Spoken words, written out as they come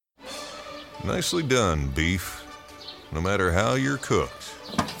Nicely done, beef. No matter how you're cooked.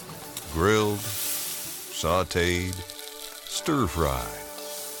 Grilled, sautéed,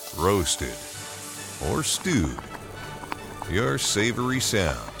 stir-fried, roasted, or stewed. Your savory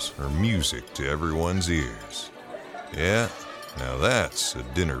sounds are music to everyone's ears. Yeah, now that's a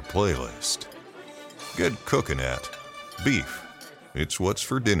dinner playlist. Good cooking at Beef. It's what's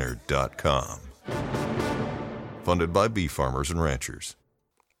for dinner.com. Funded by beef farmers and ranchers.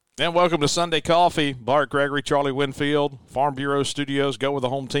 And welcome to Sunday Coffee. Bart Gregory, Charlie Winfield, Farm Bureau Studios. Go with the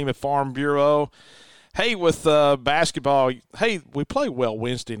home team at Farm Bureau. Hey, with basketball, we played well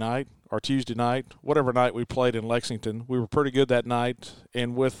Wednesday night or Tuesday night, whatever night we played in Lexington. We were pretty good that night.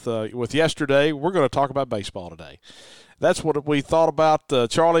 And with yesterday, we're going to talk about baseball today. That's what we thought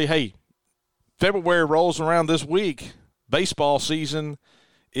about. Charlie, hey, February rolls around this week. Baseball season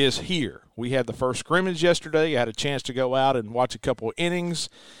is here. We had the first scrimmage yesterday. I had a chance to go out and watch a couple of innings.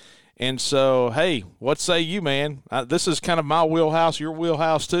 And so, hey, what say you, man? This is kind of my wheelhouse, your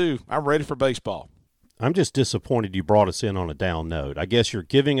wheelhouse too. I'm ready for baseball. I'm just disappointed you brought us in on a down note. I guess you're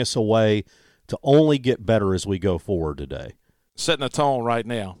giving us a way to only get better as we go forward today. Setting the tone right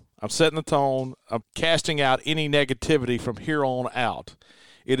now. I'm setting the tone. I'm casting out any negativity from here on out.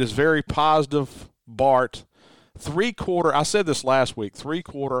 It is very positive, Bart. I said this last week,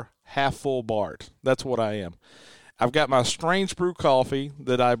 3/4, half full Bart. That's what I am. I've got my Strange Brew coffee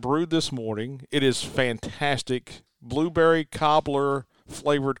that I brewed this morning. It is fantastic. Blueberry cobbler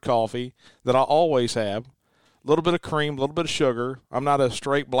flavored coffee that I always have. A little bit of cream, a little bit of sugar. I'm not a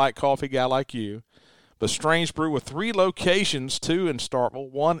straight black coffee guy like you. But Strange Brew with 3 locations, 2 in Starkville,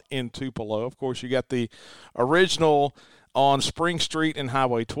 1 in Tupelo. Of course, you got the original on Spring Street and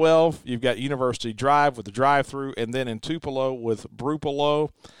Highway 12. You've got University Drive with the drive-thru, and then in Tupelo with Brewpelo.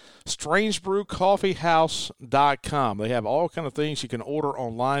 StrangeBrewCoffeehouse.com. They have all kind of things you can order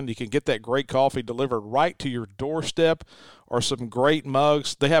online. You can get that great coffee delivered right to your doorstep, or some great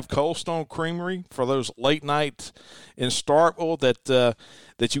mugs. They have Cold Stone Creamery for those late nights in Starkville that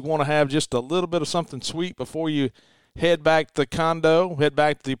you want to have just a little bit of something sweet before you head back to the condo, head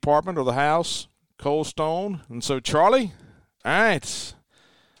back to the apartment or the house. Cold Stone. And so, Charlie, all right,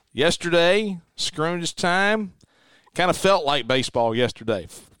 yesterday, scrimmage time, kind of felt like baseball yesterday.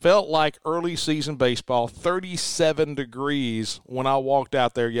 Felt like early season baseball, 37 degrees when I walked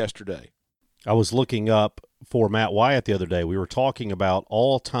out there yesterday. I was looking up for Matt Wyatt the other day. We were talking about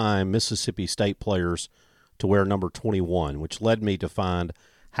all-time Mississippi State players to wear number 21, which led me to find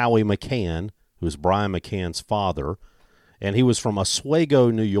Howie McCann, who is Brian McCann's father, and he was from Oswego,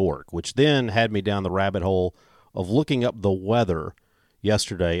 New York, which then had me down the rabbit hole of looking up the weather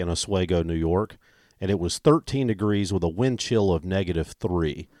yesterday in Oswego, New York, and it was 13 degrees with a wind chill of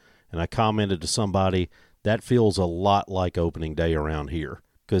 -3. And I commented to somebody, that feels a lot like opening day around here.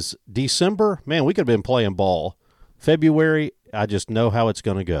 Because December, man, we could have been playing ball. February, I just know how it's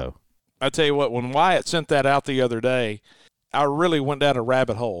going to go. I tell you what, when Wyatt sent that out the other day, I really went down a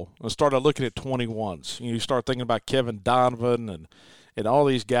rabbit hole and started looking at 21s. You start thinking about Kevin Donovan and all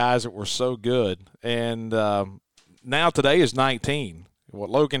these guys that were so good. And now today is 19.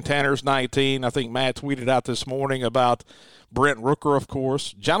 Logan Tanner's 19. I think Matt tweeted out this morning about Brent Rooker, of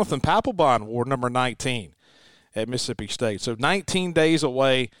course. Jonathan Papelbon wore number 19 at Mississippi State. So 19 days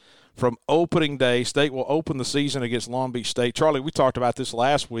away from opening day. State will open the season against Long Beach State. Charlie, we talked about this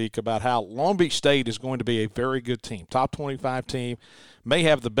last week about how Long Beach State is going to be a very good team, top 25 team, may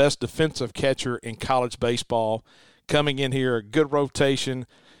have the best defensive catcher in college baseball coming in here, a good rotation.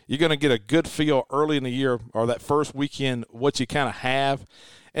 You're going to get a good feel early in the year or that first weekend what you kind of have.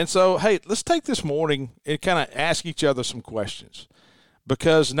 And so, hey, let's take this morning and kind of ask each other some questions.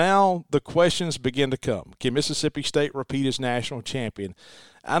 Because now the questions begin to come. Can Mississippi State repeat as national champion?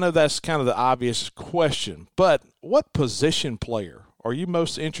 I know that's kind of the obvious question, but what position player are you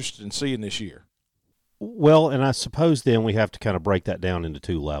most interested in seeing this year? Well, and I suppose then we have to kind of break that down into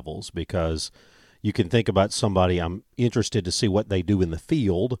 2 levels, because you can think about somebody I'm interested to see what they do in the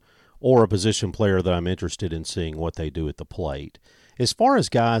field, or a position player that I'm interested in seeing what they do at the plate. As far as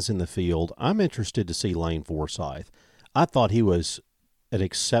guys in the field, I'm interested to see Lane Forsythe. I thought he was an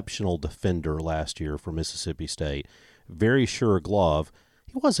exceptional defender last year for Mississippi State. Very sure glove.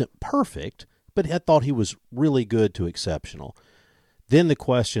 He wasn't perfect, but I thought he was really good to exceptional. Then the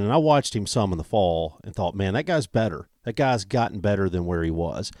question, and I watched him some in the fall and thought, man, that guy's better. That guy's gotten better than where he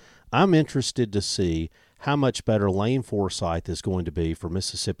was. I'm interested to see how much better Lane Forsythe is going to be for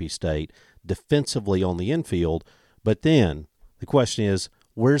Mississippi State defensively on the infield. But then the question is,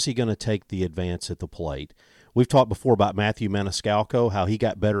 where's he going to take the advance at the plate? We've talked before about Matthew Maniscalco, how he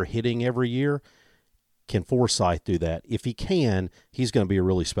got better hitting every year. Can Forsythe do that? If he can, he's going to be a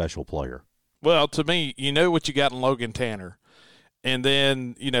really special player. Well, to me, you know what you got in Logan Tanner. And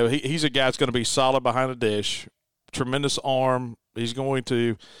then, he's a guy that's going to be solid behind the dish, tremendous arm. He's going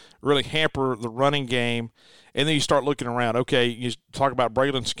to really hamper the running game. And then you start looking around. Okay, you talk about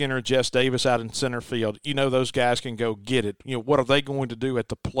Braylon Skinner, Jess Davis out in center field. Those guys can go get it. What are they going to do at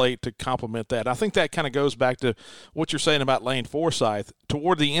the plate to complement that? I think that kind of goes back to what you're saying about Lane Forsythe.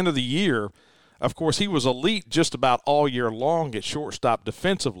 Toward the end of the year, of course, he was elite just about all year long at shortstop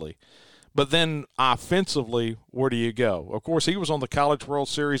defensively. But then offensively, where do you go? Of course, he was on the College World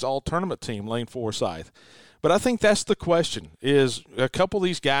Series all-tournament team, Lane Forsythe. But I think that's the question, is a couple of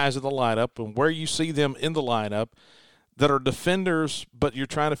these guys in the lineup and where you see them in the lineup that are defenders, but you're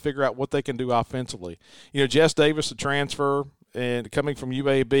trying to figure out what they can do offensively. Jess Davis, the transfer, and coming from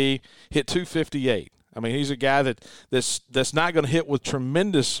UAB, hit .258. I mean, he's a guy that's not going to hit with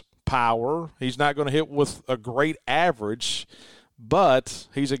tremendous power. He's not going to hit with a great average, but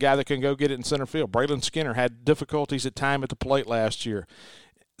he's a guy that can go get it in center field. Braylon Skinner had difficulties at time at the plate last year.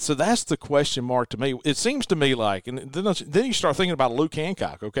 So that's the question mark to me. It seems to me like, and then you start thinking about Luke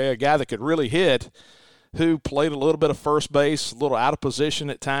Hancock, okay, a guy that could really hit, who played a little bit of first base, a little out of position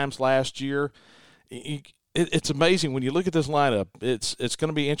at times last year. It's amazing when you look at this lineup. It's going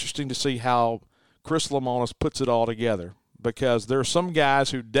to be interesting to see how Chris Lemonis puts it all together, because there are some guys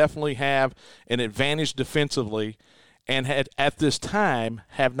who definitely have an advantage defensively and at this time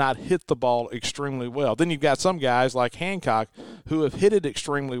have not hit the ball extremely well. Then you've got some guys like Hancock who have hit it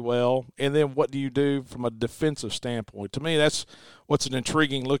extremely well, and then what do you do from a defensive standpoint? To me, that's what's an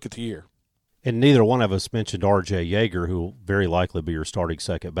intriguing look at the year. And neither one of us mentioned R.J. Yeager, who will very likely be your starting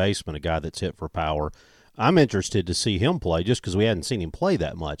second baseman, a guy that's hit for power. I'm interested to see him play just because we hadn't seen him play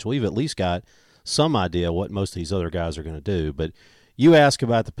that much. We've at least got some idea what most of these other guys are going to do. But you ask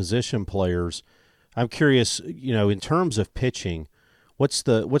about the position players. I'm curious, in terms of pitching, what's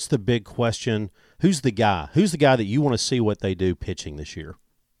the big question? Who's the guy? Who's the guy that you want to see what they do pitching this year?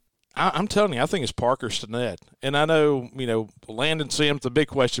 I'm telling you, I think it's Parker Stinnett. And I know, Landon Sims, the big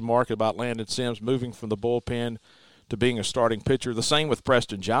question mark about Landon Sims moving from the bullpen to being a starting pitcher. The same with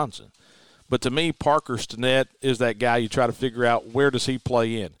Preston Johnson. But to me, Parker Stinnett is that guy you try to figure out, where does he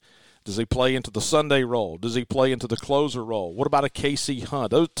play in? Does he play into the Sunday role? Does he play into the closer role? What about a Casey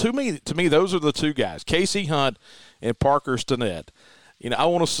Hunt? Those to me, those are the two guys, Casey Hunt and Parker Stinnett. I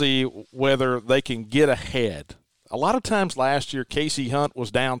want to see whether they can get ahead. A lot of times last year, Casey Hunt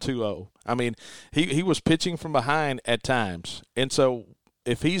was down 2-0. I mean, he was pitching from behind at times. And so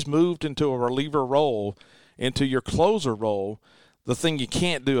if he's moved into a reliever role, into your closer role, the thing you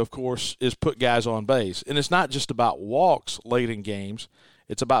can't do, of course, is put guys on base. And it's not just about walks late in games.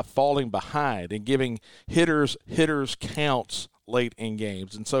 It's about falling behind and giving hitters counts late in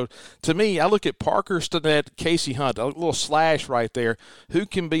games. And so, to me, I look at Parker Stinnett, Casey Hunt, a little slash right there. Who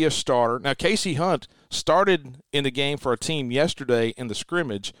can be a starter? Now, Casey Hunt started in the game for a team yesterday in the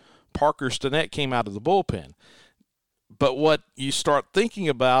scrimmage. Parker Stinnett came out of the bullpen. But what you start thinking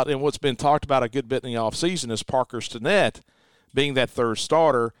about, and what's been talked about a good bit in the offseason, is Parker Stinnett being that third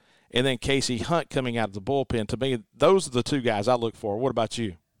starter, and then Casey Hunt coming out of the bullpen. To me, those are the two guys I look for. What about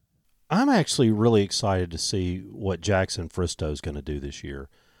you? I'm actually really excited to see what Jackson Fristow is going to do this year.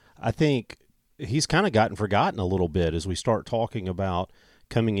 I think he's kind of gotten forgotten a little bit as we start talking about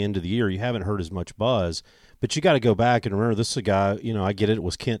coming into the year. You haven't heard as much buzz, but you got to go back and remember this is a guy, I get it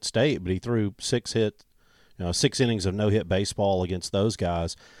was Kent State, but he threw 6 innings of no-hit baseball against those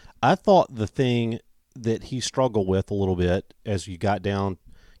guys. I thought the thing that he struggled with a little bit as you got down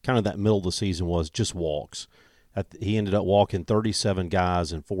kind of that middle of the season was just walks. He ended up walking 37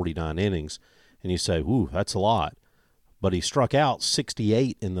 guys in 49 innings, and you say, ooh, that's a lot. But he struck out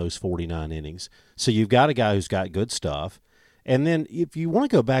 68 in those 49 innings. So you've got a guy who's got good stuff. And then if you want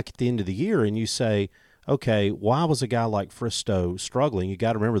to go back at the end of the year and you say, okay, why was a guy like Fristow struggling? You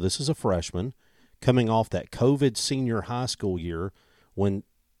got to remember this is a freshman coming off that COVID senior high school year when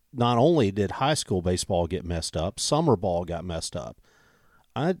not only did high school baseball get messed up, summer ball got messed up.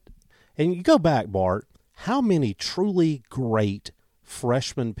 And you go back, Bart, how many truly great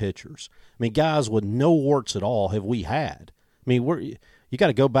freshman pitchers, guys with no warts at all, have we had? You got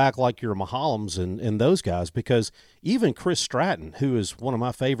to go back like your Mahallams and those guys, because even Chris Stratton, who is one of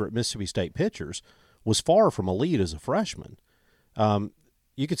my favorite Mississippi State pitchers, was far from elite as a freshman.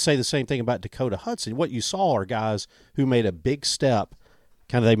 You could say the same thing about Dakota Hudson. What you saw are guys who made a big step.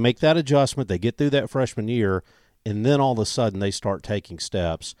 They make that adjustment, they get through that freshman year, and then all of a sudden they start taking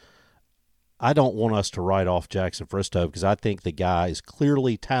steps. I don't want us to write off Jackson Fristow because I think the guy is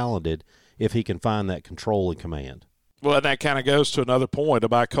clearly talented if he can find that control and command. Well, and that kind of goes to another point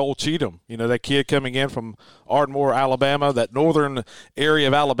about Cole Cheatham. You know, that kid coming in from Ardmore, Alabama, that northern area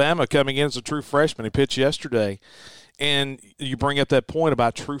of Alabama coming in as a true freshman. He pitched yesterday. And you bring up that point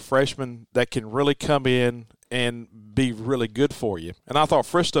about true freshmen that can really come in and be really good for you. And I thought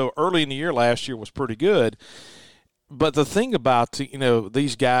Fristow early in the year last year was pretty good. But the thing about,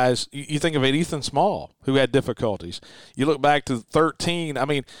 these guys, you think of it, Ethan Small, who had difficulties. You look back to 13. I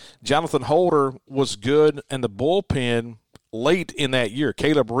mean, Jonathan Holder was good in the bullpen late in that year.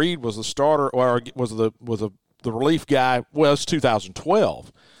 Caleb Reed was the starter, or was the relief guy. Well, it's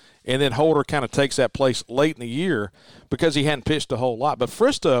 2012. And then Holder kind of takes that place late in the year because he hadn't pitched a whole lot. But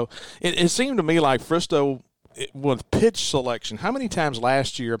Fristow, it seemed to me like Fristow, with pitch selection, how many times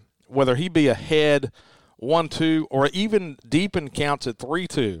last year, whether he be ahead 1-2 or even deep in counts at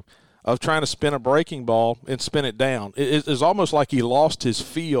 3-2 of trying to spin a breaking ball and spin it down, it's almost like he lost his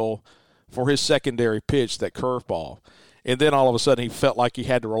feel for his secondary pitch, that curveball. And then all of a sudden he felt like he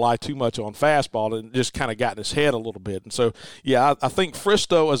had to rely too much on fastball and just kind of got in his head a little bit. And so, yeah, I think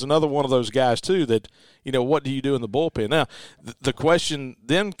Fristow is another one of those guys too that, what do you do in the bullpen? Now, the question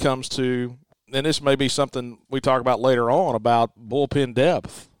then comes to, and this may be something we talk about later on, about bullpen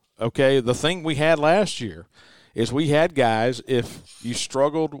depth. Okay, the thing we had last year is we had guys, if you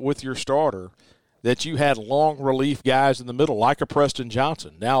struggled with your starter, that you had long relief guys in the middle, like a Preston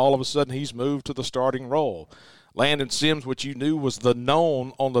Johnson. Now all of a sudden he's moved to the starting role. Landon Sims, which you knew was the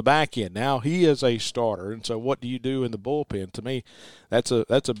known on the back end, now he is a starter. And so what do you do in the bullpen? To me, that's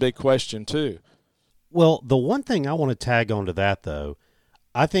a big question too. Well, the one thing I want to tag onto that, though,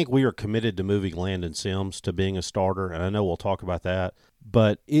 I think we are committed to moving Landon Sims to being a starter, and I know we'll talk about that.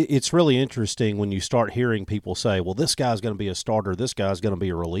 But it's really interesting when you start hearing people say, well, this guy's going to be a starter, this guy's going to be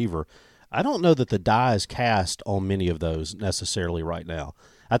a reliever. I don't know that the die is cast on many of those necessarily right now.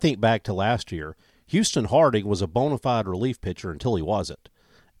 I think back to last year, Houston Harding was a bona fide relief pitcher until he wasn't.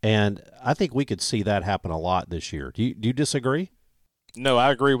 And I think we could see that happen a lot this year. Do you disagree? No,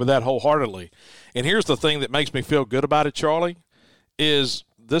 I agree with that wholeheartedly. And here's the thing that makes me feel good about it, Charlie, is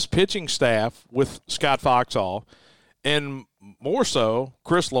this pitching staff with Scott Foxhall, and more so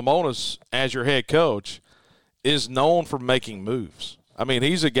Chris Lemonis as your head coach, is known for making moves. I mean,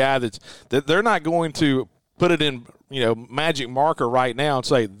 he's a guy that they're not going to put it in, magic marker right now and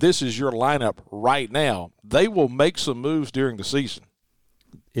say, this is your lineup right now. They will make some moves during the season.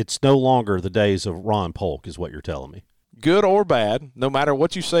 It's no longer the days of Ron Polk is what you're telling me. Good or bad, no matter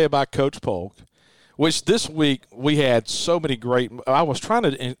what you say about Coach Polk, which this week we had so many great – I was trying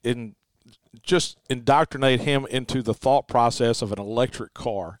to just indoctrinate him into the thought process of an electric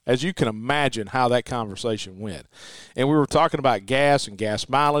car, as you can imagine how that conversation went. And we were talking about gas and gas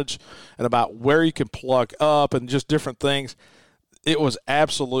mileage and about where you can plug up and just different things. It was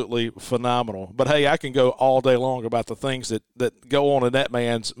absolutely phenomenal. But, hey, I can go all day long about the things that go on in that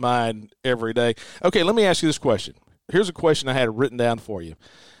man's mind every day. Okay, let me ask you this question. Here's a question I had written down for you.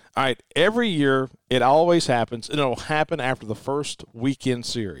 All right, every year it always happens, and it'll happen after the first weekend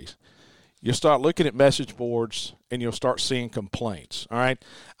series. You'll start looking at message boards, and you'll start seeing complaints, all right?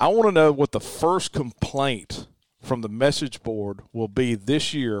 I want to know what the first complaint from the message board will be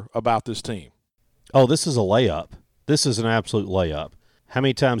this year about this team. Oh, this is a layup. This is an absolute layup. How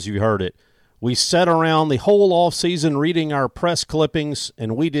many times have you heard it? We sat around the whole offseason reading our press clippings,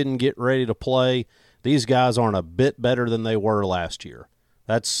 and we didn't get ready to play. These guys aren't a bit better than they were last year.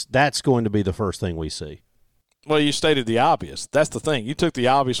 That's going to be the first thing we see. Well, you stated the obvious. That's the thing. You took the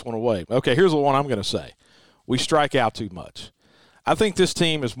obvious one away. Okay, here's the one I'm going to say. We strike out too much. I think this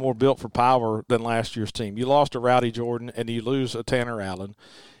team is more built for power than last year's team. You lost a Rowdy Jordan, and you lose a Tanner Allen.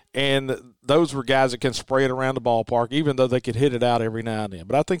 And those were guys that can spray it around the ballpark, even though they could hit it out every now and then.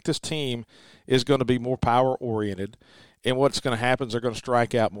 But I think this team is going to be more power-oriented. And what's going to happen is they're going to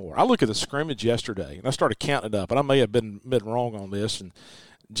strike out more. I look at the scrimmage yesterday, and I started counting it up, and I may have been wrong on this. And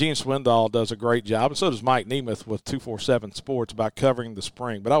Gene Swindoll does a great job, and so does Mike Nemeth with 247 Sports about covering the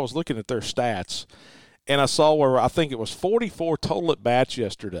spring. But I was looking at their stats, and I saw where I think it was 44 total at-bats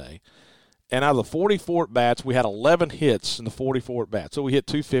yesterday. And out of the 44 at-bats, we had 11 hits in the 44 at-bats. So we hit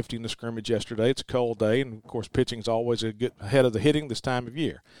 250 in the scrimmage yesterday. It's a cold day, and, of course, pitching's always a good ahead of the hitting this time of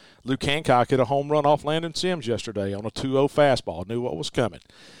year. Luke Hancock hit a home run off Landon Sims yesterday on a 2-0 fastball. Knew what was coming.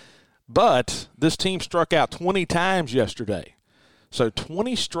 But this team struck out 20 times yesterday. So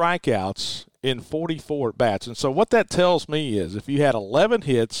 20 strikeouts in 44 at-bats. And so what that tells me is if you had 11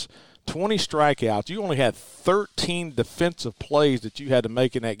 hits, 20 strikeouts, you only had 13 defensive plays that you had to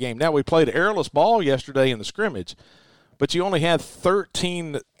make in that game. Now, we played airless ball yesterday in the scrimmage, but you only had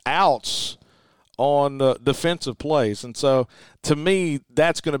 13 outs on defensive plays. And so, to me,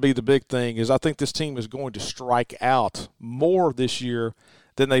 that's going to be the big thing is I think this team is going to strike out more this year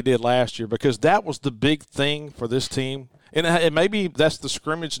than they did last year because that was the big thing for this team. And maybe that's the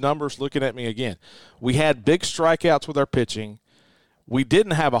scrimmage numbers looking at me again. We had big strikeouts with our pitching. We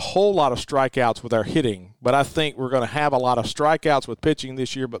didn't have a whole lot of strikeouts with our hitting, but I think we're going to have a lot of strikeouts with pitching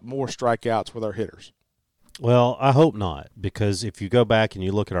this year, but more strikeouts with our hitters. Well, I hope not, because if you go back and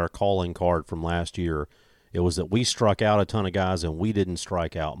you look at our calling card from last year, it was that we struck out a ton of guys and we didn't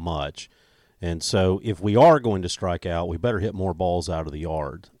strike out much. And so if we are going to strike out, we better hit more balls out of the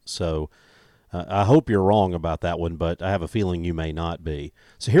yard. So I hope you're wrong about that one, but I have a feeling you may not be.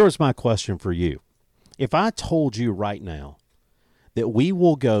 So here was my question for you. If I told you right now that we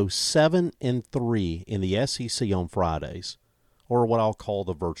will go 7-3 in the SEC on Fridays, or what I'll call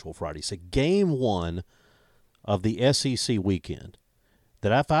the virtual Friday, so game one of the SEC weekend,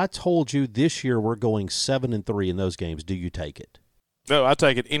 that if I told you this year we're going 7-3 in those games, do you take it? No, I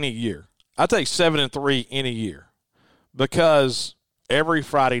take it any year. I take 7-3 any year because every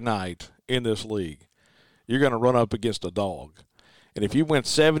Friday night in this league, you're going to run up against a dog. And if you win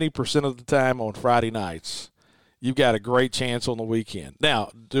 70% of the time on Friday nights, you've got a great chance on the weekend. Now,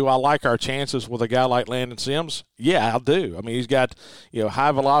 do I like our chances with a guy like Landon Sims? Yeah, I do. I mean, he's got,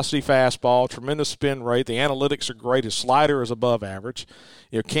 high velocity fastball, tremendous spin rate. The analytics are great. His slider is above average.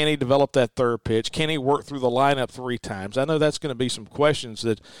 Can he develop that third pitch? Can he work through the lineup 3 times? I know that's going to be some questions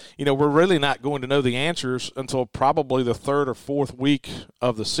that, we're really not going to know the answers until probably the 3rd or 4th week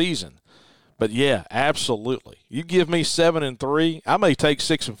of the season. But, yeah, absolutely. You give me 7-3, I may take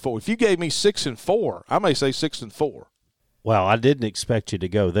 6-4. If you gave me 6-4, I may say 6-4. Well, I didn't expect you to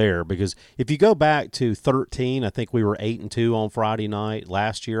go there because if you go back to 13, I think we were 8-2 on Friday night.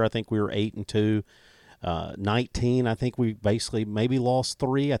 Last year, I think we were 8-2. 19, I think we basically maybe lost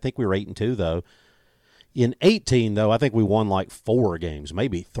 3. I think we were 8-2, though. In 18, though, I think we won like 4 games,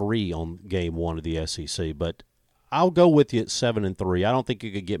 maybe 3 on game 1 of the SEC. But I'll go with you at 7-3. I don't think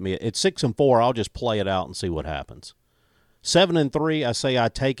you could get me at 6-4. I'll just play it out and see what happens. 7-3, I say I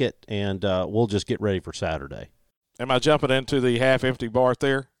take it, and we'll just get ready for Saturday. Am I jumping into the half-empty bar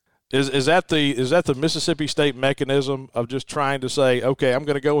there? Is that the Mississippi State mechanism of just trying to say, okay, I'm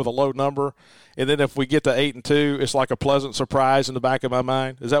going to go with a low number, and then if we get to 8-2, it's like a pleasant surprise in the back of my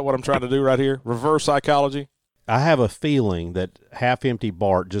mind? Is that what I'm trying to do right here? Reverse psychology? I have a feeling that half-empty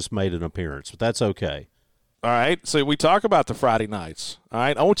Bart just made an appearance, but that's okay. All right, so we talk about the Friday nights. All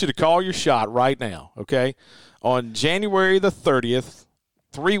right, I want you to call your shot right now, okay? On January the 30th,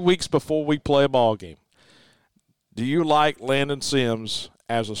 3 weeks before we play a ball game, do you like Landon Sims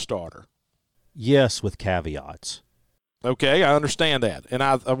as a starter? Yes, with caveats. Okay, I understand that,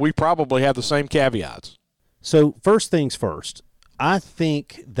 and we probably have the same caveats. So first things first, I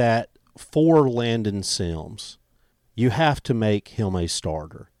think that for Landon Sims, you have to make him a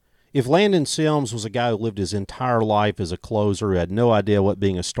starter. If Landon Sims was a guy who lived his entire life as a closer, who had no idea what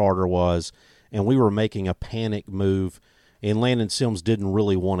being a starter was, and we were making a panic move, and Landon Sims didn't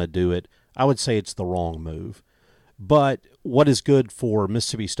really want to do it, I would say it's the wrong move. But what is good for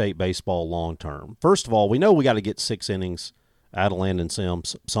Mississippi State baseball long term? First of all, we know we got to get 6 innings out of Landon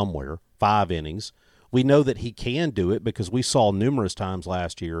Sims somewhere, 5 innings. We know that he can do it because we saw numerous times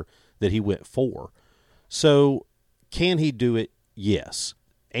last year that he went 4. So can he do it? Yes.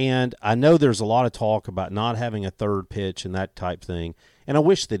 And I know there's a lot of talk about not having a third pitch and that type thing, and I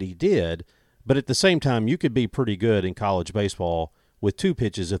wish that he did, but at the same time, you could be pretty good in college baseball with 2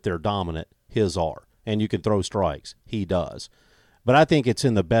 pitches if they're dominant. His are. And you can throw strikes. He does. But I think it's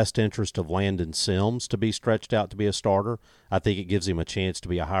in the best interest of Landon Sims to be stretched out to be a starter. I think it gives him a chance to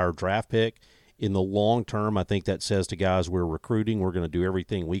be a higher draft pick. In the long term, I think that says to guys we're recruiting, we're going to do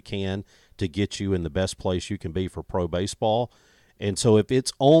everything we can to get you in the best place you can be for pro baseball. And so if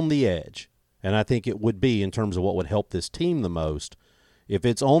it's on the edge, and I think it would be in terms of what would help this team the most, if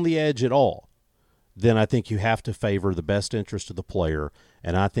it's on the edge at all, then I think you have to favor the best interest of the player,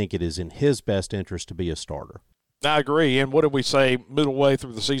 and I think it is in his best interest to be a starter. I agree. And what did we say middle way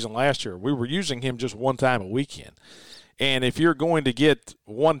through the season last year? We were using him just one time a weekend. And if you're going to get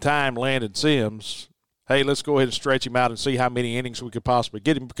one-time Landon Sims, hey, let's go ahead and stretch him out and see how many innings we could possibly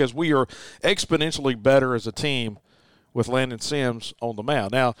get him because we are exponentially better as a team with Landon Sims on the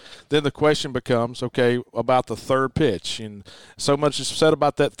mound. Now, then the question becomes, okay, about the third pitch. And so much is said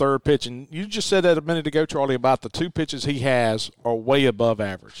about that third pitch. And you just said that a minute ago, Charlie, about the 2 pitches he has are way above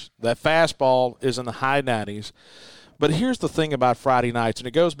average. That fastball is in the high 90s. But here's the thing about Friday nights, and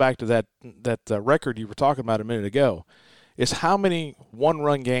it goes back to that record you were talking about a minute ago, is how many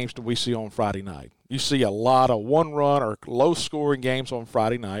one-run games do we see on Friday night? You see a lot of one-run or low-scoring games on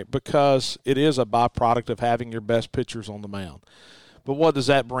Friday night because it is a byproduct of having your best pitchers on the mound. But what does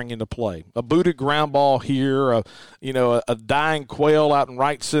that bring into play? A booted ground ball here, a dying quail out in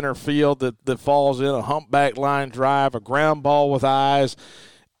right center field that falls in, a humpback line drive, a ground ball with eyes.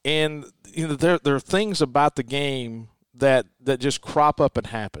 And there are things about the game that just crop up and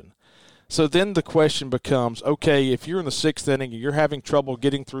happen. So then the question becomes, okay, if you're in the sixth inning and you're having trouble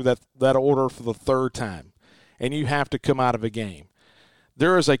getting through that order for the third time and you have to come out of a game,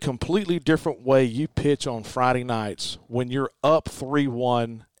 there is a completely different way you pitch on Friday nights when you're up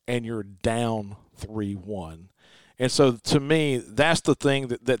 3-1 and you're down 3-1. And so to me, that's the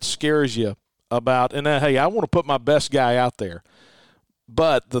thing that scares you about, and hey, I want to put my best guy out there.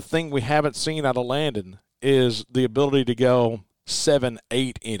 But the thing we haven't seen out of Landon is the ability to go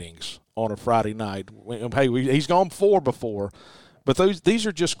 7-8 innings on a Friday night. Hey, he's gone 4 before, but these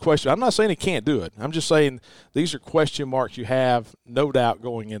are just questions. I'm not saying he can't do it. I'm just saying these are question marks you have, no doubt,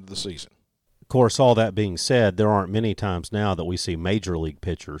 going into the season. Of course, all that being said, there aren't many times now that we see major league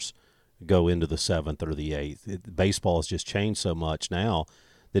pitchers go into the 7th or the 8th. Baseball has just changed so much now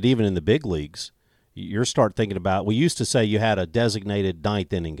that even in the big leagues, you start thinking about, we used to say you had a designated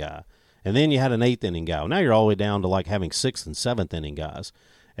 9th inning guy, and then you had an 8th inning guy. Well, now you're all the way down to like having 6th and 7th inning guys.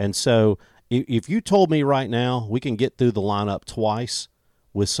 And so if you told me right now we can get through the lineup twice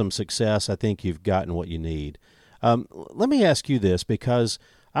with some success, I think you've gotten what you need. Let me ask you this, because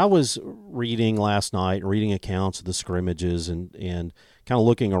I was reading last night, reading accounts of the scrimmages and kind of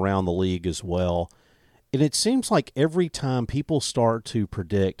looking around the league as well. And it seems like every time people start to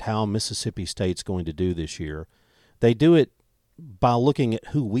predict how Mississippi State's going to do this year, they do it by looking at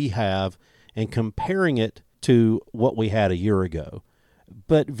who we have and comparing it to what we had a year ago.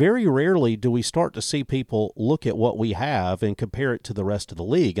 But very rarely do we start to see people look at what we have and compare it to the rest of the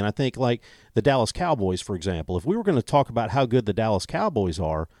league. And I think like the Dallas Cowboys, for example, if we were going to talk about how good the Dallas Cowboys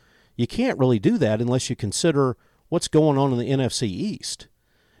are, you can't really do that unless you consider what's going on in the NFC East.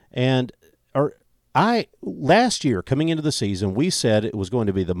 And last year, coming into the season, we said it was going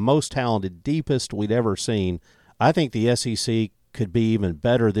to be the most talented, deepest we'd ever seen. I think the SEC could be even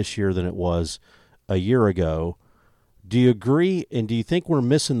better this year than it was a year ago. Do you agree, and do you think we're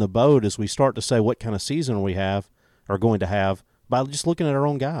missing the boat as we start to say what kind of season we are going to have by just looking at our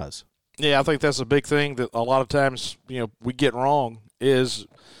own guys? Yeah, I think that's a big thing that a lot of times we get wrong is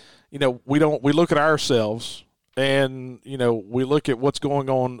we look at ourselves and we look at what's going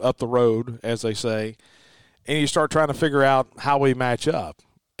on up the road, as they say, and you start trying to figure out how we match up.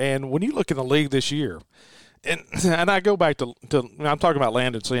 And when you look in the league this year, and I go back to I'm talking about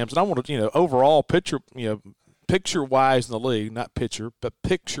Landon Sims, and I want to overall picture-wise in the league, not pitcher, but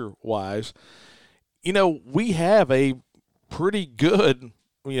picture-wise, we have a pretty good,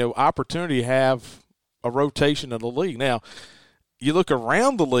 opportunity to have a rotation in the league. Now, you look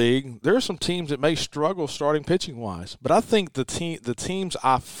around the league, there are some teams that may struggle starting pitching-wise, but I think the teams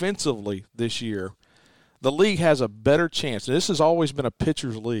offensively this year, the league has a better chance. And this has always been a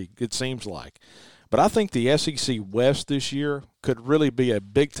pitcher's league, it seems like. But I think the SEC West this year could really be a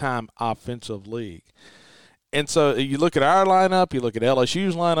big-time offensive league. And so you look at our lineup, you look at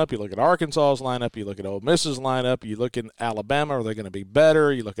LSU's lineup, you look at Arkansas's lineup, you look at Ole Miss's lineup, you look at Alabama, are they going to be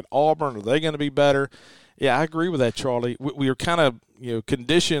better? You look at Auburn, are they going to be better? Yeah, I agree with that, Charlie. We are kind of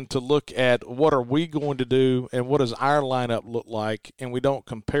conditioned to look at what are we going to do and what does our lineup look like, and we don't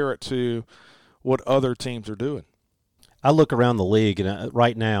compare it to what other teams are doing. I look around the league, and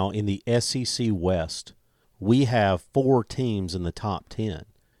right now in the SEC West, we have 4 teams in the top 10.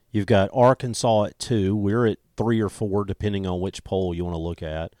 You've got Arkansas at 2. We're at 3 or 4, depending on which poll you want to look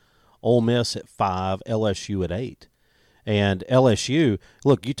at. Ole Miss at 5, LSU at 8. And LSU,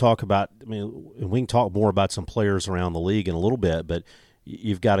 look, you talk about, we can talk more about some players around the league in a little bit, but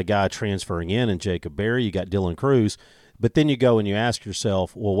you've got a guy transferring in Jacob Berry, you got Dylan Cruz, but then you go and you ask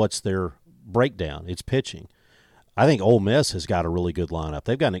yourself, well, what's their breakdown? It's pitching. I think Ole Miss has got a really good lineup.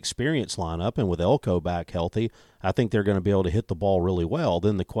 They've got an experienced lineup, and with Elko back healthy, I think they're going to be able to hit the ball really well.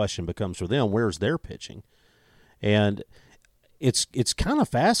 Then the question becomes for them, where's their pitching? And it's kind of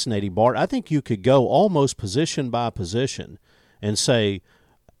fascinating, Bart. I think you could go almost position by position and say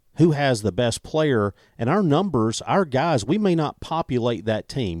who has the best player, and our numbers, our guys, we may not populate that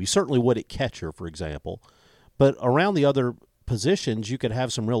team. You certainly would at catcher, for example, but around the other positions, you could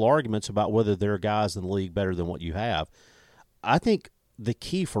have some real arguments about whether there are guys in the league better than what you have. I think the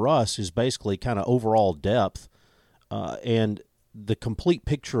key for us is basically kind of overall depth and the complete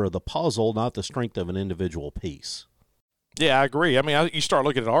picture of the puzzle, not the strength of an individual piece. Yeah, I agree. You start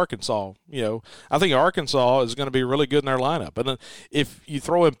looking at Arkansas, I think Arkansas is going to be really good in their lineup. And then if you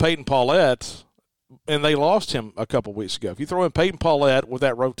throw in Peyton Paulette, and they lost him a couple weeks ago. If you throw in Peyton Paulette with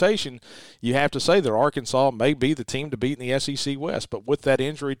that rotation, you have to say that Arkansas may be the team to beat in the SEC West. But with that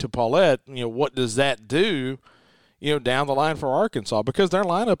injury to Paulette, what does that do, down the line for Arkansas? Because their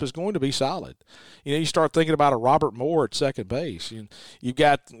lineup is going to be solid. You start thinking about a Robert Moore at second base. You've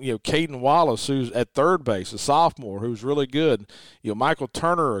got, Caden Wallace, who's at third base, a sophomore who's really good. Michael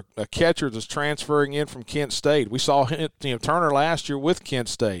Turner, a catcher that's transferring in from Kent State. We saw Turner last year with Kent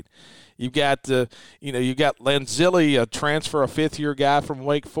State. You've got, you've got Lanzilli, a transfer, a fifth-year guy from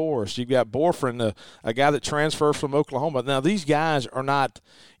Wake Forest. You've got Borfrin, a guy that transfers from Oklahoma. Now, these guys are not,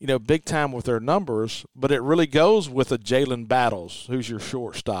 big time with their numbers, but it really goes with a Jalen Battles, who's your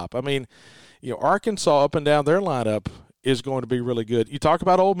shortstop. I mean, Arkansas up and down their lineup is going to be really good. You talked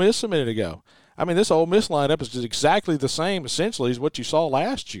about Ole Miss a minute ago. I mean, this Ole Miss lineup is just exactly the same, essentially, as what you saw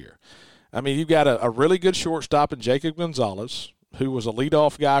last year. I mean, you've got a really good shortstop in Jacob Gonzalez, who was a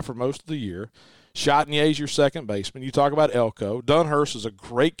leadoff guy for most of the year. Chatnier's your second baseman. You talk about Elko. Dunhurst is a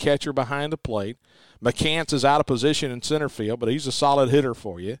great catcher behind the plate. McCants is out of position in center field, but he's a solid hitter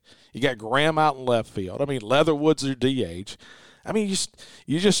for you. You got Graham out in left field. I mean, Leatherwood's your DH. I mean,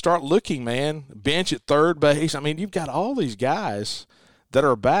 you just start looking, man. Bench at third base. I mean, you've got all these guys that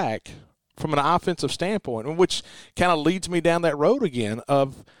are back from an offensive standpoint, which kind of leads me down that road again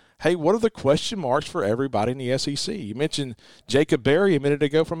of, hey, what are the question marks for everybody in the SEC? You mentioned Jacob Berry a minute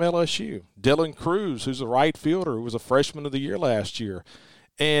ago from LSU. Dylan Cruz, who's a right fielder, who was a freshman of the year last year,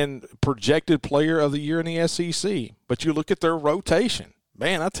 and projected player of the year in the SEC. But you look at their rotation.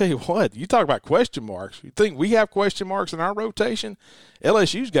 Man, I tell you what, you talk about question marks. You think we have question marks in our rotation?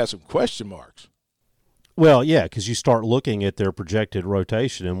 LSU's got some question marks. Well, yeah, because you start looking at their projected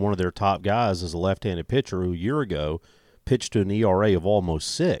rotation, and one of their top guys is a left-handed pitcher who a year ago pitched to an ERA of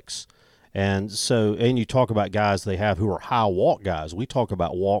almost 6. And you talk about guys they have who are high walk guys. We talk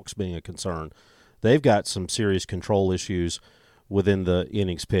about walks being a concern. They've got some serious control issues within the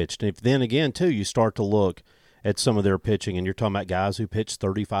innings pitched. And if then again, too, you start to look at some of their pitching, and you're talking about guys who pitched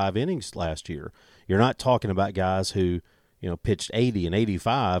 35 innings last year. You're not talking about guys who, pitched 80 and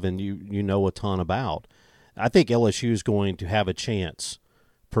 85 and you know a ton about. I think LSU is going to have a chance,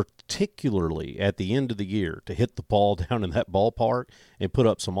 particularly at the end of the year, to hit the ball down in that ballpark and put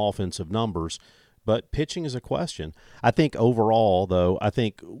up some offensive numbers. But pitching is a question. I think overall, though, I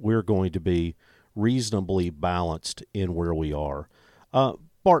think we're going to be reasonably balanced in where we are.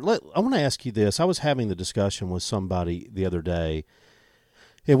 Bart, I want to ask you this. I was having the discussion with somebody the other day,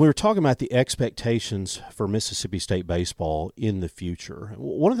 and we were talking about the expectations for Mississippi State baseball in the future.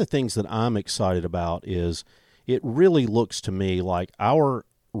 One of the things that I'm excited about is it really looks to me like our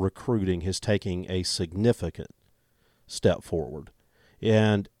recruiting is taking a significant step forward.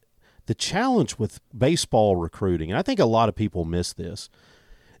 And the challenge with baseball recruiting, and I think a lot of people miss this,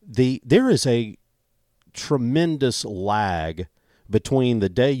 there is a tremendous lag between the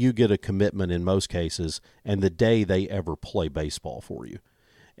day you get a commitment in most cases and the day they ever play baseball for you.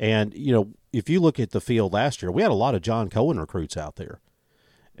 And, if you look at the field last year, we had a lot of John Cohen recruits out there.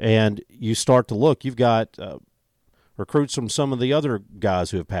 And you start to look, you've got recruits from some of the other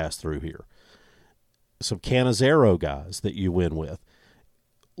guys who have passed through here, some Canizero guys that you win with.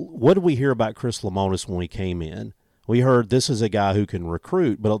 What did we hear about Chris Lemonis when we came in? We heard this is a guy who can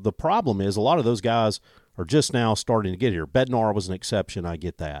recruit, but the problem is a lot of those guys are just now starting to get here. Bednar was an exception, I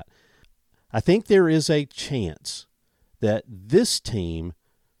get that. I think there is a chance that this team,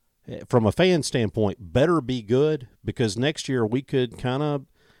 from a fan standpoint, better be good, because next year we could kind of,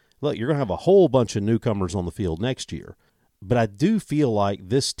 look, you're going to have a whole bunch of newcomers on the field next year. But I do feel like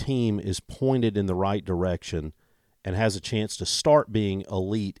this team is pointed in the right direction and has a chance to start being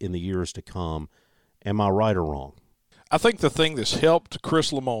elite in the years to come. Am I right or wrong? I think the thing that's helped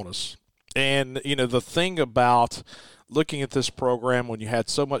Chris Lemonis, and, the thing about looking at this program when you had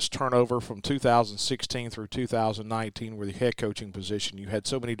so much turnover from 2016 through 2019 with the head coaching position, you had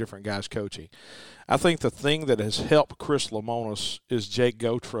so many different guys coaching. I think the thing that has helped Chris Lemonis is Jake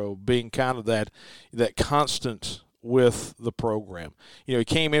Gautreaux being kind of that constant with the program. He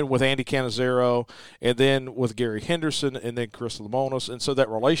came in with Andy Canizero and then with Gary Henderson and then Chris Lemonis, and so that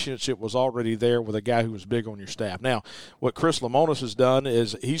relationship was already there with a guy who was big on your staff. Now, what Chris Lemonis has done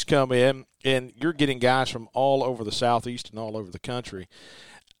is he's come in, and you're getting guys from all over the Southeast and all over the country.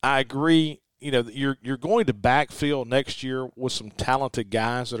 I agree. You're going to backfill next year with some talented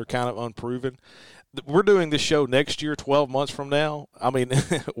guys that are kind of unproven. We're doing this show next year, 12 months from now. I mean,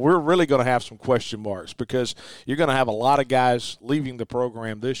 we're really going to have some question marks because you're going to have a lot of guys leaving the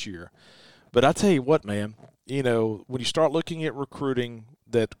program this year. But I tell you what, man, when you start looking at recruiting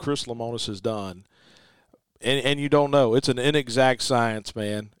that Chris Lemonis has done, And you don't know. It's an inexact science,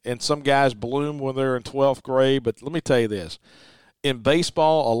 man. And some guys bloom when they're in 12th grade. But let me tell you this. In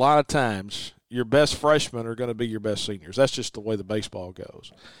baseball, a lot of times, your best freshmen are going to be your best seniors. That's just the way the baseball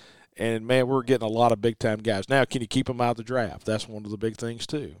goes. And, man, we're getting a lot of big-time guys. Now, can you keep them out of the draft? That's one of the big things,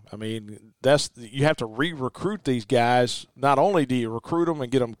 too. I mean, you have to re-recruit these guys. Not only do you recruit them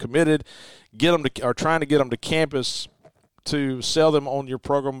and get them committed, or trying to get them to campus to sell them on your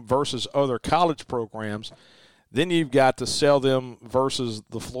program versus other college programs, then you've got to sell them versus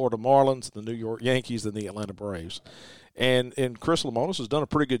the Florida Marlins, the New York Yankees, and the Atlanta Braves. And Chris Lemonis has done a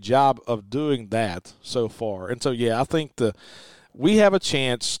pretty good job of doing that so far. And so, yeah, I think we have a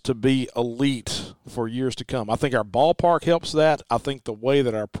chance to be elite for years to come. I think our ballpark helps that. I think the way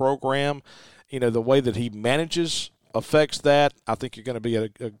that our program, the way that he manages affects that. I think you're going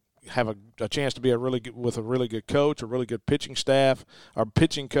to have a chance to be with a really good coach, a really good pitching staff, our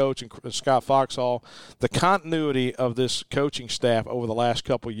pitching coach, and Scott Foxhall. The continuity of this coaching staff over the last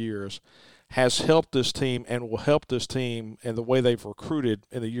couple of years has helped this team and will help this team in the way they've recruited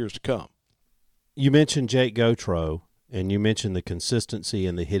in the years to come. You mentioned Jake Gautreaux, and you mentioned the consistency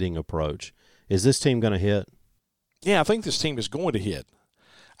and the hitting approach. Is this team going to hit? Yeah, I think this team is going to hit.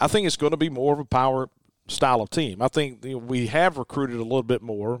 I think it's going to be more of a power style of team. I think we have recruited a little bit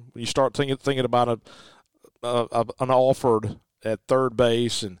more. You start thinking about an Alford at third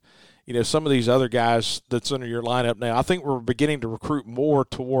base and some of these other guys that's under your lineup now. I think we're beginning to recruit more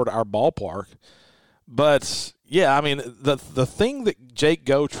toward our ballpark. But, yeah, I mean, the thing that Jake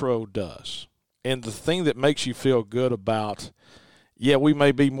Gautreaux does and the thing that makes you feel good about, yeah, we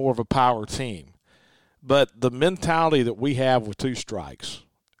may be more of a power team, but the mentality that we have with two strikes,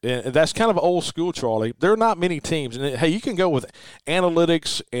 and that's kind of old school, Charlie. There are not many teams. And, hey, you can go with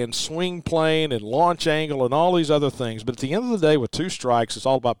analytics and swing plane and launch angle and all these other things. But at the end of the day, with two strikes, it's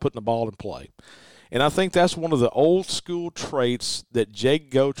all about putting the ball in play. And I think that's one of the old school traits that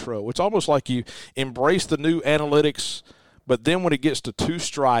Jake Gautreaux, it's almost like you embrace the new analytics, but then when it gets to two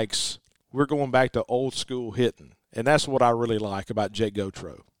strikes, we're going back to old school hitting. And that's what I really like about Jake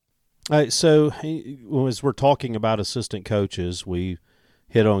Gautreaux. All right, so as we're talking about assistant coaches, we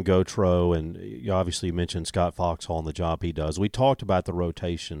hit on Gautreaux, and you obviously mentioned Scott Foxhall and the job he does. We talked about the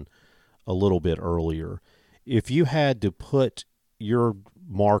rotation a little bit earlier. If you had to put your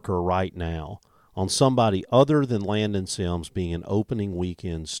marker right now on somebody other than Landon Sims being an opening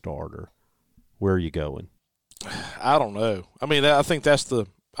weekend starter, where are you going? I don't know. I mean, I think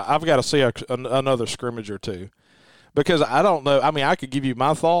I've got to see another scrimmage or two because I don't know. I mean, I could give you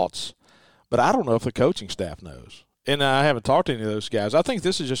my thoughts, but I don't know if the coaching staff knows. And I haven't talked to any of those guys. I think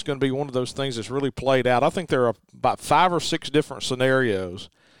this is just going to be one of those things that's really played out. I think there are about 5 or 6 different scenarios,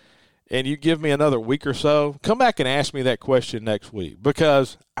 and you give me another week or so, come back and ask me that question next week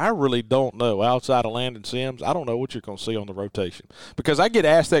because I really don't know. Outside of Landon Sims, I don't know what you're going to see on the rotation because I get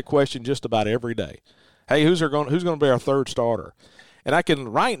asked that question just about every day. Hey, who's going to be our third starter? And I can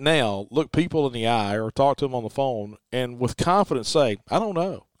right now look people in the eye or talk to them on the phone and with confidence say, I don't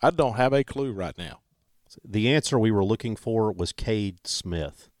know. I don't have a clue right now. The answer we were looking for was Cade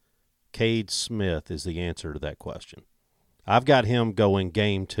Smith. Cade Smith is the answer to that question. I've got him going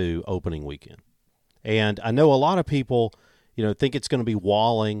game 2 opening weekend. And I know a lot of people, think it's going to be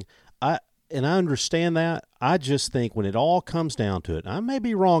Walling. And I understand that. I just think when it all comes down to it, I may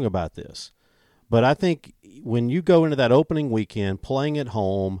be wrong about this, but I think when you go into that opening weekend playing at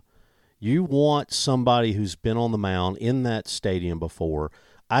home, you want somebody who's been on the mound in that stadium before.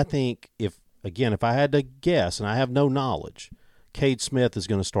 I think if I had to guess, and I have no knowledge, Cade Smith is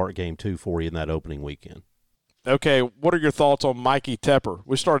going to start game 2 for you in that opening weekend. Okay, what are your thoughts on Mikey Tepper?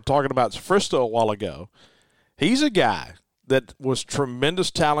 We started talking about Fristow a while ago. He's a guy that was tremendous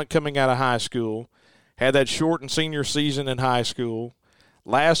talent coming out of high school, had that shortened senior season in high school.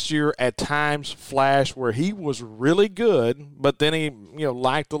 Last year, at times, flashed where he was really good, but then he,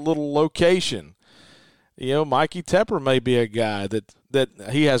 lacked a little location. Mikey Tepper may be a guy that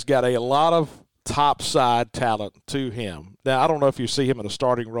he has got a lot of top-side talent to him. Now, I don't know if you see him in a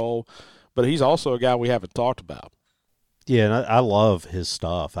starting role, but he's also a guy we haven't talked about. Yeah, and I love his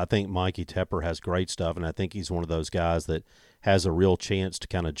stuff. I think Mikey Tepper has great stuff, and I think he's one of those guys that has a real chance to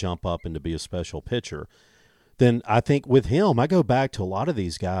kind of jump up and to be a special pitcher. Then I think with him, I go back to a lot of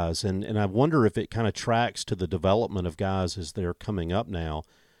these guys, and I wonder if it kind of tracks to the development of guys as they're coming up now.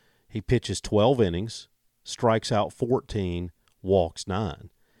 He pitches 12 innings, strikes out 14, walks 9.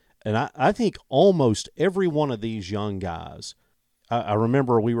 And I think almost every one of these young guys, I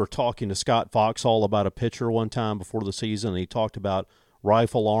remember we were talking to Scott Foxhall about a pitcher one time before the season, and he talked about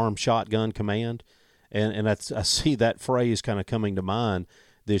rifle arm shotgun command. And I see that phrase kind of coming to mind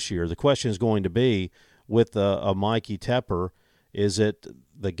this year. The question is going to be, with a Mikey Tepper? Is it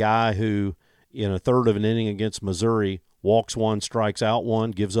the guy who, in a third of an inning against Missouri, walks one, strikes out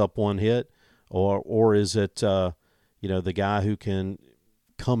one, gives up one hit? Or is it, the guy who can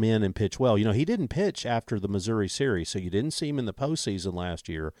come in and pitch well? He didn't pitch after the Missouri series, so you didn't see him in the postseason last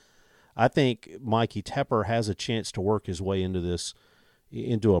year. I think Mikey Tepper has a chance to work his way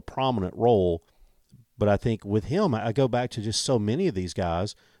into a prominent role. But I think with him, I go back to just so many of these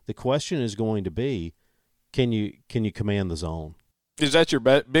guys. The question is going to be, can you command the zone? Is that your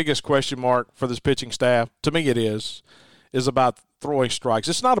biggest question mark for this pitching staff? To me, it is about throwing strikes.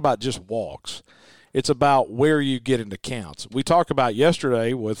 It's not about just walks. It's about where you get into counts. We talked about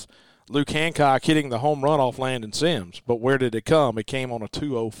yesterday with Luke Hancock hitting the home run off Landon Sims, but where did it come? It came on a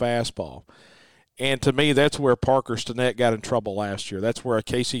 2-0 fastball. And to me, that's where Parker Stinnett got in trouble last year. That's where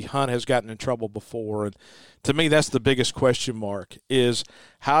Casey Hunt has gotten in trouble before. And to me, that's the biggest question mark is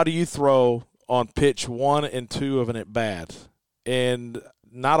how do you throw on pitch 1 and 2 of an at-bat? And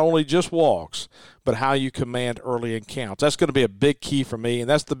not only just walks, but how you command early in counts. That's going to be a big key for me, and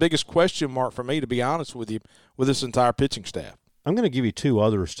that's the biggest question mark for me, to be honest with you, with this entire pitching staff. I'm going to give you 2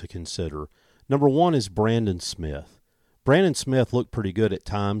 others to consider. Number 1 is Brandon Smith. Brandon Smith looked pretty good at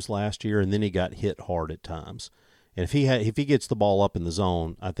times last year, and then he got hit hard at times. And if he gets the ball up in the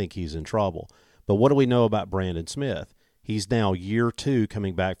zone, I think he's in trouble. But what do we know about Brandon Smith? He's now year 2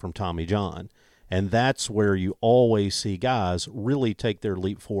 coming back from Tommy John. And that's where you always see guys really take their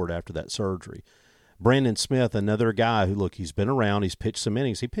leap forward after that surgery. Brandon Smith, another guy who, look, he's been around. He's pitched some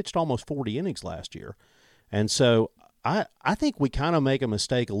innings. He pitched almost 40 innings last year. And so I think we kind of make a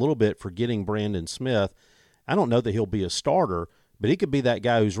mistake a little bit for getting Brandon Smith. I don't know that he'll be a starter, but he could be that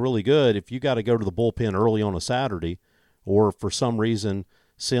guy who's really good if you got to go to the bullpen early on a Saturday, or for some reason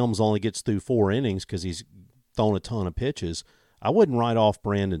Sims only gets through 4 innings because he's thrown a ton of pitches. I wouldn't write off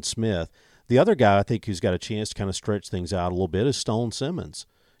Brandon Smith. The other guy I think who's got a chance to kind of stretch things out a little bit is Stone Simmons.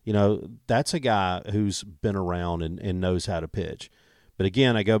 That's a guy who's been around and knows how to pitch. But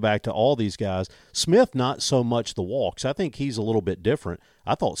again, I go back to all these guys. Smith, not so much the walks. I think he's a little bit different.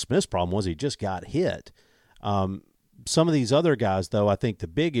 I thought Smith's problem was he just got hit. Some of these other guys, though, I think the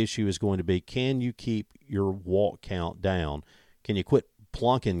big issue is going to be, can you keep your walk count down? Can you quit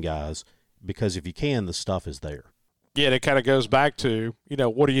plunking guys? Because if you can, the stuff is there. Yeah, it kind of goes back to,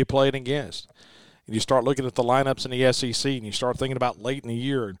 what are you playing against? And you start looking at the lineups in the SEC, and you start thinking about late in the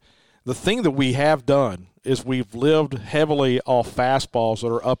year. The thing that we have done is we've lived heavily off fastballs that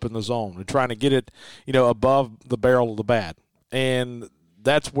are up in the zone and trying to get it, above the barrel of the bat. And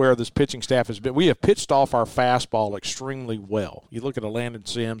that's where this pitching staff has been. We have pitched off our fastball extremely well. You look at a Landon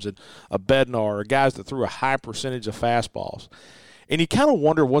Sims and a Bednar, or guys that threw a high percentage of fastballs. And you kind of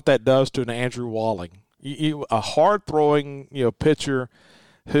wonder what that does to an Andrew Walling. A hard-throwing, pitcher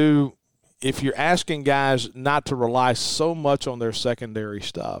who, if you're asking guys not to rely so much on their secondary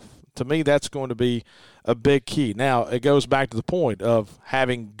stuff, to me that's going to be a big key. Now, it goes back to the point of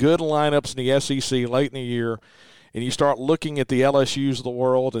having good lineups in the SEC late in the year, and you start looking at the LSUs of the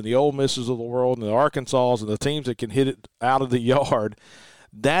world and the Ole Misses of the world and the Arkansas and the teams that can hit it out of the yard.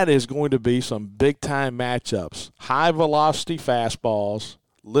 That is going to be some big-time matchups. High-velocity fastballs,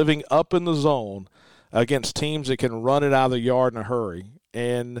 living up in the zone against teams that can run it out of the yard in a hurry.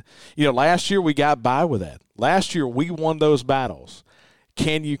 And, last year we got by with that. Last year we won those battles.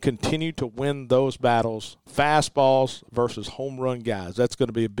 Can you continue to win those battles, fastballs versus home run guys? That's going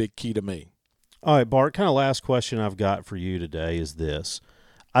to be a big key to me. All right, Bart, kind of last question I've got for you today is this.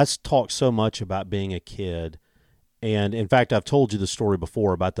 I talk so much about being a kid, and in fact I've told you the story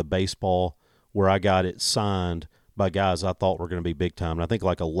before about the baseball where I got it signed by guys I thought were going to be big time. And I think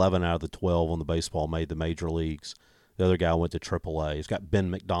like 11 out of the 12 on the baseball made the major leagues. The other guy went to AAA. He's got Ben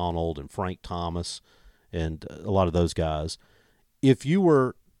McDonald and Frank Thomas and a lot of those guys. If you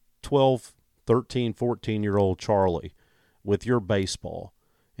were 12, 13, 14-year-old Charlie with your baseball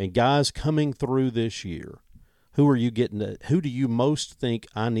and guys coming through this year, who do you most think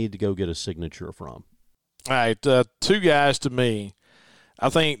I need to go get a signature from? All right, 2 guys to me. I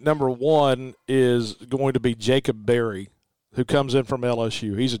think number 1 is going to be Jacob Berry, who comes in from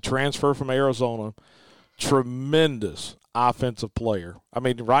LSU. He's a transfer from Arizona. Tremendous offensive player. I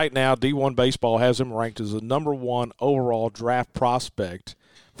mean, right now, D1 Baseball has him ranked as the number 1 overall draft prospect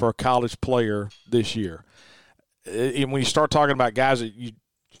for a college player this year. And when you start talking about guys that you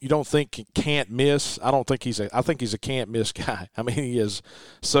don't think can't miss, I think he's a can't miss guy. I mean, he is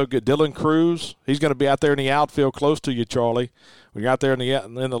so good. Dylan Cruz, he's going to be out there in the outfield close to you, Charlie. When you're out there in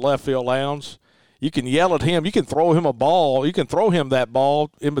the left field lounge, you can yell at him. You can throw him a ball. You can throw him that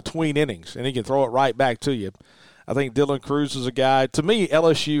ball in between innings, and he can throw it right back to you. I think Dylan Cruz is a guy. To me,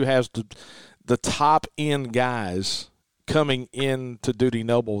 LSU has the top-end guys coming into Dudy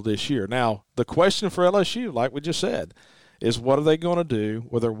Noble this year. Now, the question for LSU, like we just said, is what are they going to do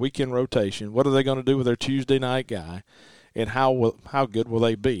with their weekend rotation? What are they going to do with their Tuesday night guy? And how good will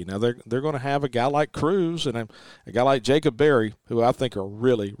they be? Now, they're going to have a guy like Cruz and a guy like Jacob Berry, who I think are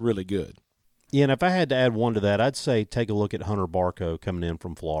really, really good. Yeah, and if I had to add one to that, I'd say take a look at Hunter Barco coming in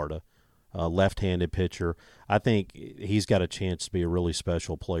from Florida, left-handed pitcher. I think he's got a chance to be a really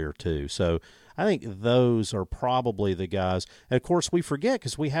special player too. So I think those are probably the guys. And, of course, we forget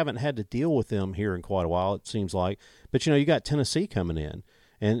because we haven't had to deal with them here in quite a while, it seems like. But, you got Tennessee coming in,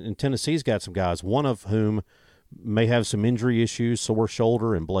 and Tennessee's got some guys, one of whom may have some injury issues, sore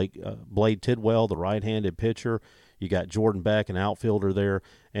shoulder, and Blade Tidwell, the right-handed pitcher. You got Jordan Beck, an outfielder there.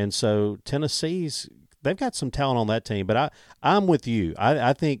 And so they've got some talent on that team. But I'm with you.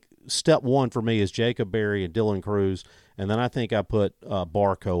 I think step one for me is Jacob Berry and Dylan Cruz, and then I think I put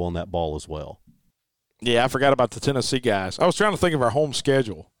Barco on that ball as well. Yeah, I forgot about the Tennessee guys. I was trying to think of our home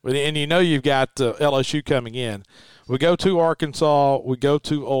schedule. And you've got LSU coming in. We go to Arkansas. We go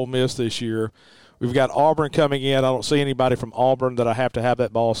to Ole Miss this year. We've got Auburn coming in. I don't see anybody from Auburn that I have to have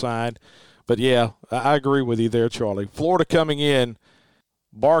that ball signed. But, yeah, I agree with you there, Charlie. Florida coming in,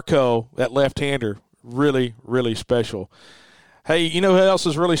 Barco, that left-hander, really, really special. Hey, you know who else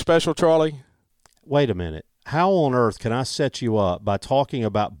is really special, Charlie? Wait a minute. How on earth can I set you up by talking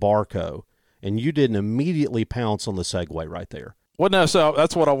about Barco and you didn't immediately pounce on the segue right there? Well, no, so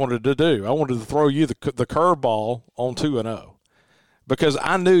that's what I wanted to do. I wanted to throw you the curveball on 2-0 because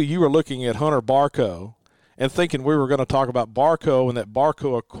I knew you were looking at Hunter Barco and thinking we were going to talk about Barco and that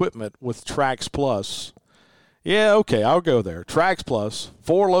Barco equipment with Trax Plus. Yeah, okay, I'll go there. Trax Plus,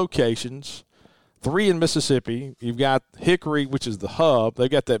 4 locations, 3 in Mississippi. You've got Hickory, which is the hub. They've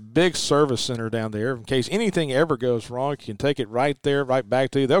got that big service center down there. In case anything ever goes wrong, you can take it right there, right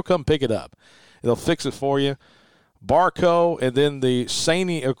back to you. They'll come pick it up. They'll fix it for you. Barco, and then the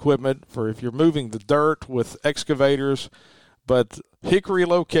Saney equipment for if you're moving the dirt with excavators. But Hickory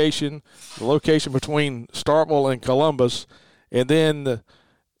location, the location between Starkville and Columbus, and then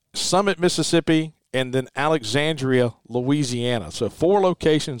Summit, Mississippi, and then Alexandria, Louisiana. So 4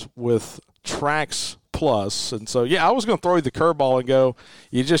 locations with Trax Plus. And so, yeah, I was going to throw you the curveball and go,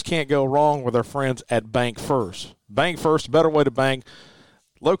 you just can't go wrong with our friends at Bank First. Bank First, better way to bank.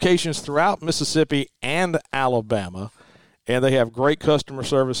 Locations throughout Mississippi and Alabama, and they have great customer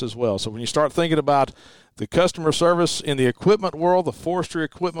service as well. So when you start thinking about the customer service in the equipment world, the forestry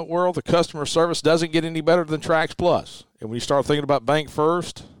equipment world, the customer service doesn't get any better than Trax Plus. And when you start thinking about Bank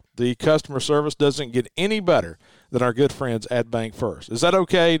First, the customer service doesn't get any better than our good friends at Bank First. Is that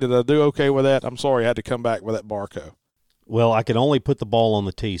okay? Did I do okay with that? I'm sorry I had to come back with that Barco. Well, I can only put the ball on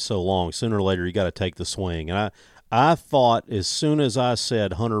the tee so long. Sooner or later, you got to take the swing. And I thought as soon as I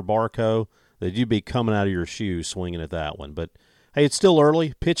said Hunter Barco that you'd be coming out of your shoes swinging at that one. But, hey, it's still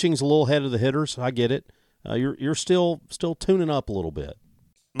early. Pitching's a little ahead of the hitters. I get it. You're still tuning up a little bit.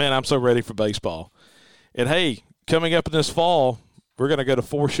 Man, I'm so ready for baseball. And, hey, coming up in this fall, we're going to go to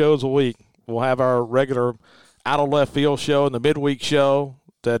 4 shows a week. We'll have our regular Out of Left Field show and the midweek show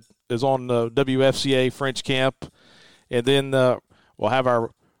that is on the WFCA French Camp. And then we'll have our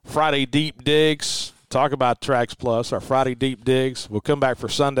Friday Deep Digs, talk about Trax Plus, our Friday Deep Digs. We'll come back for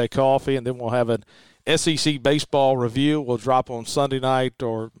Sunday Coffee, and then we'll have an SEC baseball review. We'll drop on Sunday night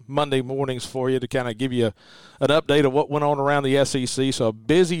or Monday mornings for you to kind of give you an update of what went on around the SEC. So a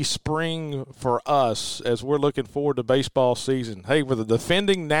busy spring for us as we're looking forward to baseball season. Hey, we're the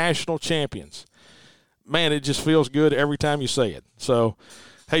defending national champions. Man, it just feels good every time you say it. So,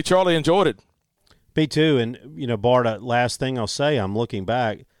 hey, Charlie, enjoyed it. Me too. And, Bart, last thing I'll say, I'm looking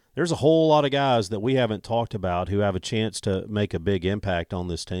back, there's a whole lot of guys that we haven't talked about who have a chance to make a big impact on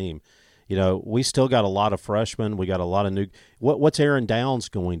this team. We still got a lot of freshmen. We got a lot of new – what's Aaron Downs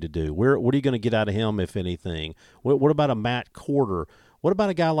going to do? What are you going to get out of him, if anything? What about a Matt Corder? What about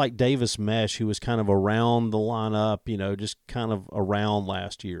a guy like Davis Mesh who was kind of around the lineup, just kind of around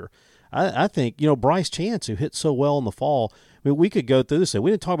last year? I think, Bryce Chance, who hit so well in the fall, we could go through this.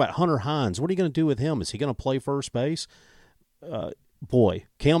 We didn't talk about Hunter Hines. What are you going to do with him? Is he going to play first base?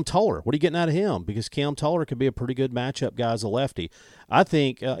 Cam Tuller, what are you getting out of him? Because Cam Tuller could be a pretty good matchup guy as a lefty. I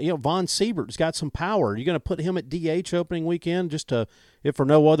think, Von Siebert's got some power. You're going to put him at DH opening weekend just to, if for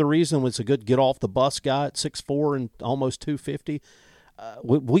no other reason, it's a good get-off-the-bus guy at 6'4" and almost 250.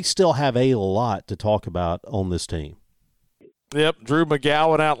 We still have a lot to talk about on this team. Yep, Drew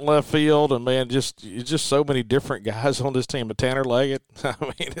McGowan out in left field, and man, just so many different guys on this team. But Tanner Leggett, I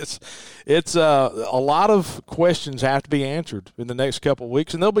mean, it's a lot of questions have to be answered in the next couple of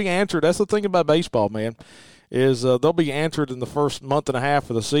weeks, and they'll be answered. That's the thing about baseball, man. is they'll be answered in the first month and a half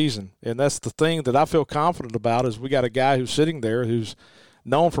of the season. And that's the thing that I feel confident about is we got a guy who's sitting there who's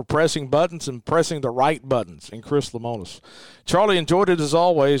known for pressing buttons and pressing the right buttons in Chris Lemonis. Charlie, enjoyed it as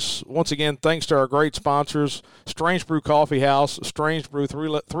always. Once again, thanks to our great sponsors, Strange Brew Coffee House, Strange Brew,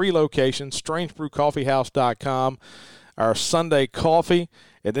 three locations, strangebrewcoffeehouse.com, our Sunday coffee.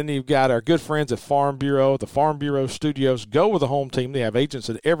 And then you've got our good friends at Farm Bureau, the Farm Bureau Studios. Go with the home team. They have agents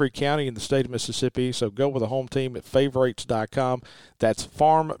in every county in the state of Mississippi, so go with the home team at favorites.com. That's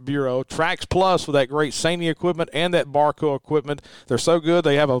Farm Bureau. Trax Plus with that great Saney equipment and that Barco equipment. They're so good,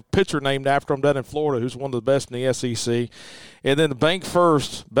 they have a pitcher named after them down in Florida who's one of the best in the SEC. And then the Bank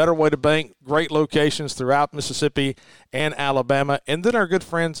First, better way to bank, great locations throughout Mississippi and Alabama. And then our good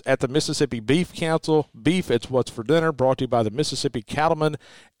friends at the Mississippi Beef Council. Beef, it's what's for dinner, brought to you by the Mississippi Cattlemen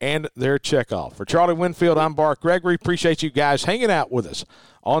and their checkoff. For Charlie Winfield, I'm Bart Gregory. Appreciate you guys hanging out with us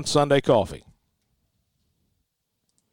on Sunday Coffee.